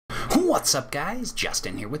What's up, guys?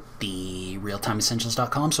 Justin here with the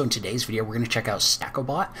realtimeessentials.com. So in today's video, we're going to check out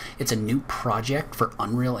StackObot. It's a new project for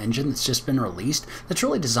Unreal Engine that's just been released that's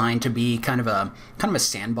really designed to be kind of a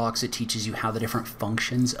sandbox that teaches you how the different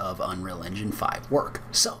functions of Unreal Engine 5 work.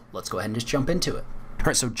 So let's go ahead and just jump into it. All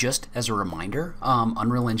right, so just as a reminder,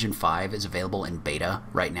 Unreal Engine 5 is available in beta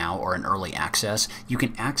right now or in early access. You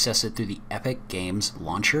can access it through the Epic Games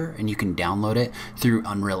launcher, and you can download it through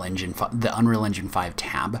Unreal Engine the Unreal Engine 5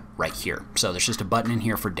 tab right here. So there's just a button in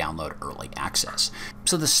here for download early access.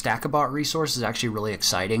 So the StackObot resource is actually really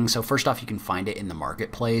exciting. So first off, you can find it in the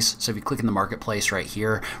marketplace. So if you click in the marketplace right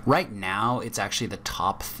here, right now it's actually the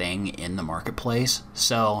top thing in the marketplace.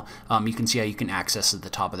 So you can see how you can access at the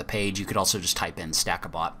top of the page. You could also just type in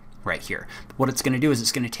StackObot right here. What it's going to do is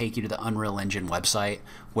it's going to take you to the Unreal Engine website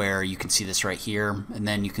where you can see this right here, and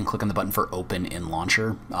then you can click on the button for open in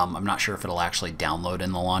launcher. I'm not sure if it'll actually download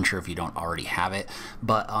in the launcher if you don't already have it,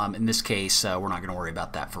 but in this case we're not going to worry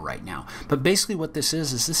about that for right now. But basically what this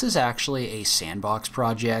is actually a sandbox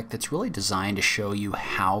project that's really designed to show you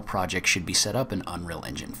how projects should be set up in Unreal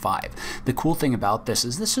Engine 5. The cool thing about this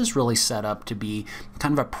is really set up to be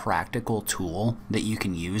kind of a practical tool that you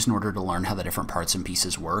can use in order to learn how the different parts and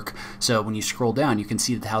pieces work. So when you scroll down, you can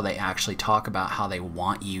see how they actually talk about how they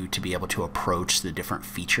want you to be able to approach the different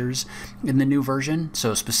features in the new version.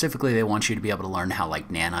 So specifically, they want you to be able to learn how like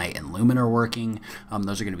Nanite and Lumen are working.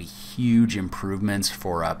 Those are going to be huge improvements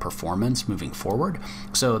for performance moving forward.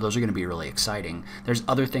 So those are going to be really exciting. There's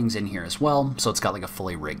other things in here as well. So it's got like a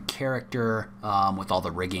fully rigged character with all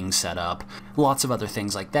the rigging set up, lots of other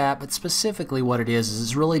things like that. But specifically what it is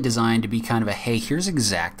it's really designed to be kind of a, hey, here's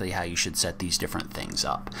exactly how you should set these different things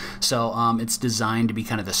up. So it's designed to be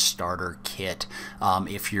kind of the starter kit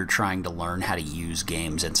if you're trying to learn how to use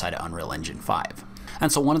games inside of Unreal Engine 5.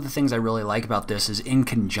 And so one of the things I really like about this is in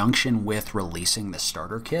conjunction with releasing the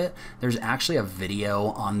starter kit, there's actually a video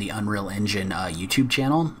on the Unreal Engine YouTube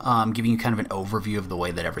channel giving you kind of an overview of the way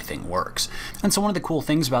that everything works. And so one of the cool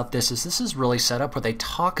things about this is really set up where they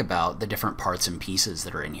talk about the different parts and pieces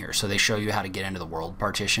that are in here. So they show you how to get into the world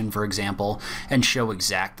partition, for example, and show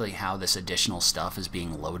exactly how this additional stuff is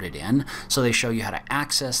being loaded in. So they show you how to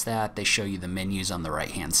access that. They show you the menus on the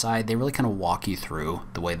right-hand side. They really kind of walk you through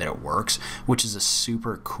the way that it works, which is a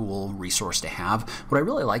super cool resource to have. What I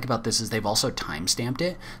really like about this is they've also time-stamped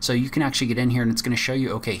it, so you can actually get in here and it's going to show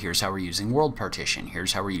you, okay, here's how we're using world partition,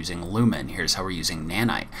 here's how we're using Lumen, here's how we're using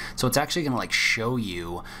Nanite. So it's actually going to like show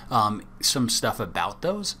you some stuff about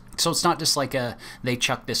those. So it's not just like they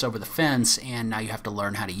chuck this over the fence and now you have to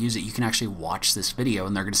learn how to use it. You can actually watch this video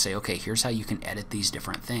and they're going to say, okay, here's how you can edit these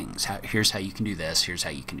different things. Here's how you can do this. Here's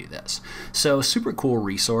how you can do this. So super cool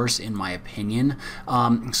resource in my opinion.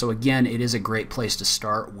 So again, it is a great place to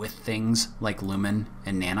start with things like Lumen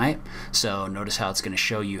and Nanite. So notice how it's going to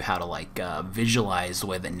show you how to like visualize the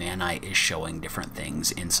way that Nanite is showing different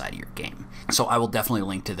things inside of your game. So I will definitely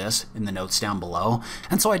link to this in the notes down below.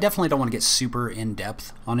 And so I definitely don't want to get super in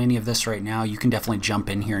depth on any of this right now. You can definitely jump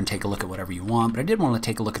in here and take a look at whatever you want, but I did want to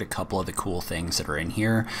take a look at a couple of the cool things that are in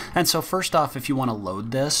here. And so first off, if you want to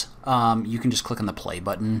load this, you can just click on the play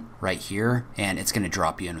button right here and it's going to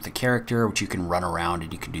drop you in with a character, which you can run around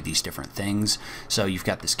and you can do these different things. So you've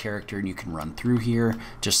got this character and you can run through here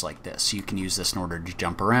just like this. So you can use this in order to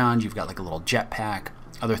jump around. You've got like a little jetpack,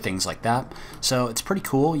 other things like that. So it's pretty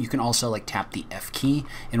cool. You can also like tap the F key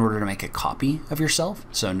in order to make a copy of yourself.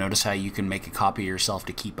 So notice how you can make a copy of yourself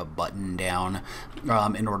to keep a button down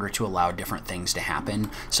in order to allow different things to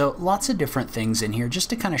happen. So lots of different things in here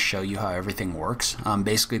just to kind of show you how everything works.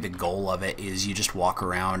 Basically the goal of it is you just walk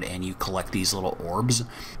around and you collect these little orbs.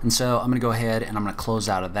 And so I'm going to go ahead and I'm going to close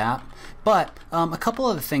out of that. But a couple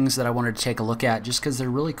of the things that I wanted to take a look at just because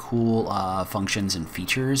they're really cool functions and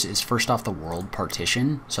features is first off the world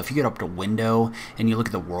partition. So if you get up to window and you look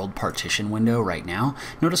at the world partition window right now,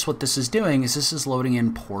 notice what this is doing is this is loading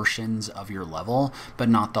in portions of your level, but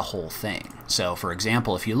not the whole thing. So for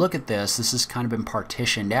example, if you look at this, this has kind of been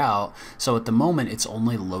partitioned out. So at the moment, it's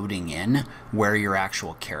only loading in where your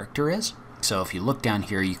actual character is. So if you look down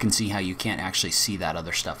here, you can see how you can't actually see that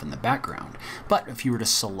other stuff in the background. But if you were to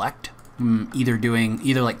select either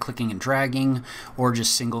like clicking and dragging or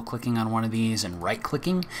just single clicking on one of these and right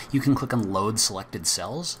clicking, you can click on load selected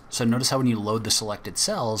cells. So notice how when you load the selected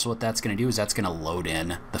cells, what that's going to do is that's going to load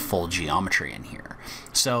in the full geometry in here.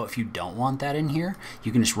 So if you don't want that in here,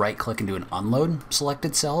 you can just right click and do an unload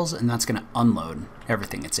selected cells, and that's going to unload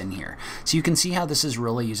everything that's in here. So you can see how this is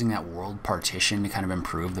really using that world partition to kind of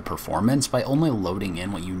improve the performance by only loading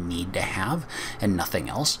in what you need to have and nothing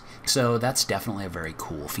else. So that's definitely a very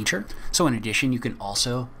cool feature. So in addition, you can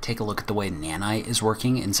also take a look at the way Nanite is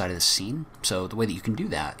working inside of the scene. So the way that you can do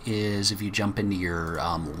that is if you jump into your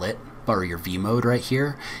lit or your V mode right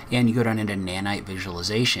here, and you go down into Nanite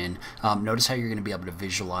visualization, notice how you're going to be able to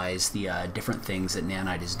visualize the different things that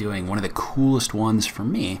Nanite is doing. One of the coolest ones for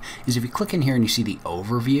me is if you click in here and you see the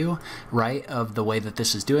overview, right, of the way that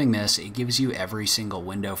this is doing this, it gives you every single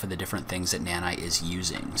window for the different things that Nanite is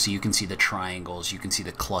using. So you can see the triangles, you can see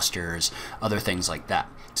the clusters, other things like that.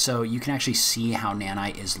 So you can actually see how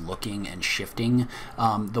Nanite is looking and shifting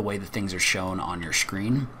the way that things are shown on your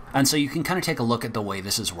screen. And so you can kind of take a look at the way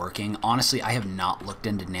this is working. Honestly, I have not looked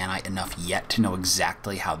into Nanite enough yet to know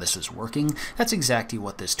exactly how this is working. That's exactly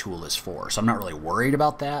what this tool is for. So I'm not really worried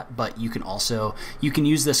about that, but you can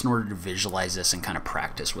use this in order to visualize this and kind of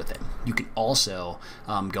practice with it. You can also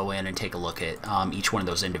go in and take a look at each one of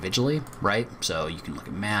those individually, right? So you can look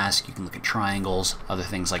at mask, you can look at triangles, other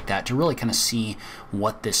things like that to really kind of see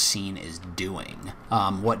what this scene is doing,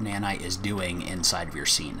 what Nanite is doing inside of your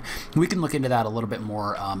scene. We can look into that a little bit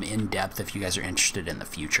more in depth if you guys are interested in the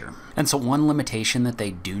future. And so one limitation that they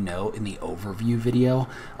do note in the overview video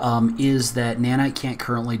is that Nanite can't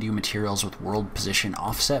currently do materials with world position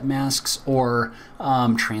offset masks or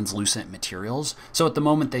translucent materials. So at the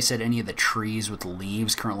moment they said any of the trees with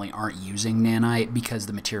leaves currently aren't using Nanite because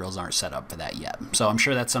the materials aren't set up for that yet. So I'm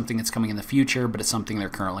sure that's something that's coming in the future, but it's something they're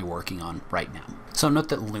currently working on right now. So note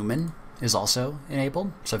that Lumen is also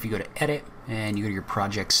enabled. So if you go to edit and you go to your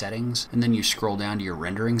project settings and then you scroll down to your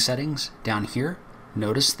rendering settings down here,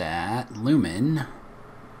 notice that Lumen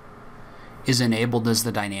is enabled as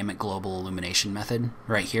the dynamic global illumination method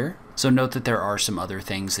right here. So note that there are some other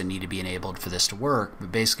things that need to be enabled for this to work,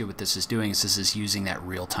 but basically what this is doing is this is using that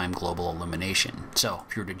real-time global illumination. So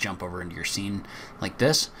if you were to jump over into your scene like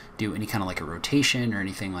this, do any kind of like a rotation or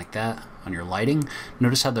anything like that on your lighting,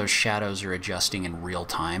 notice how those shadows are adjusting in real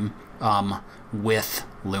time with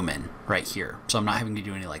Lumen right here. So I'm not having to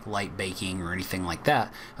do any like light baking or anything like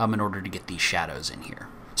that in order to get these shadows in here.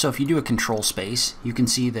 So if you do a control space, you can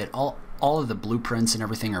see that all of the blueprints and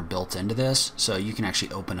everything are built into this. So you can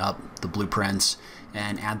actually open up the blueprints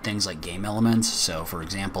and add things like game elements. So for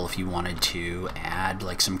example, if you wanted to add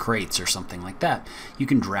like some crates or something like that, you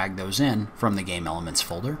can drag those in from the game elements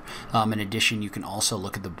folder. In addition, you can also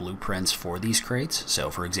look at the blueprints for these crates. So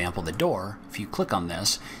for example, the door, if you click on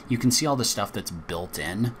this, you can see all the stuff that's built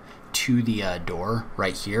in to the door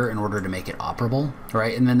right here in order to make it operable,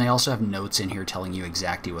 right? And then they also have notes in here telling you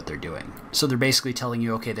exactly what they're doing. So they're basically telling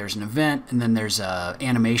you, okay, there's an event and then there's a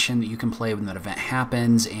animation that you can play when that event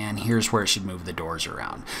happens, and here's where it should move the doors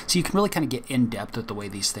around. So you can really kind of get in depth with the way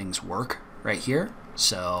these things work right here.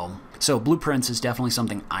 So blueprints is definitely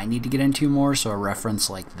something I need to get into more, so a reference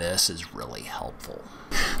like this is really helpful.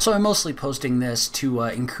 So I'm mostly posting this to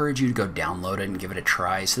encourage you to go download it and give it a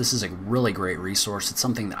try. So this is a really great resource. It's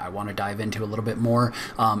something that I want to dive into a little bit more.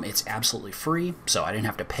 It's absolutely free, so I didn't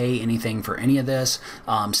have to pay anything for any of this.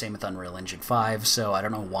 Same with Unreal Engine 5, so I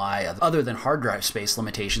don't know why, other than hard drive space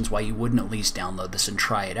limitations, why you wouldn't at least download this and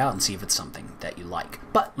try it out and see if it's something that you like.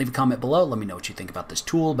 But leave a comment below. Let me know what you think about this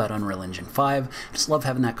tool, about Unreal Engine 5. I just love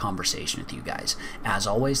having that conversation with you guys. As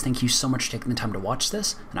always, thank you so much for taking the time to watch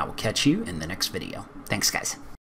this, and I will catch you in the next video. Thanks, guys.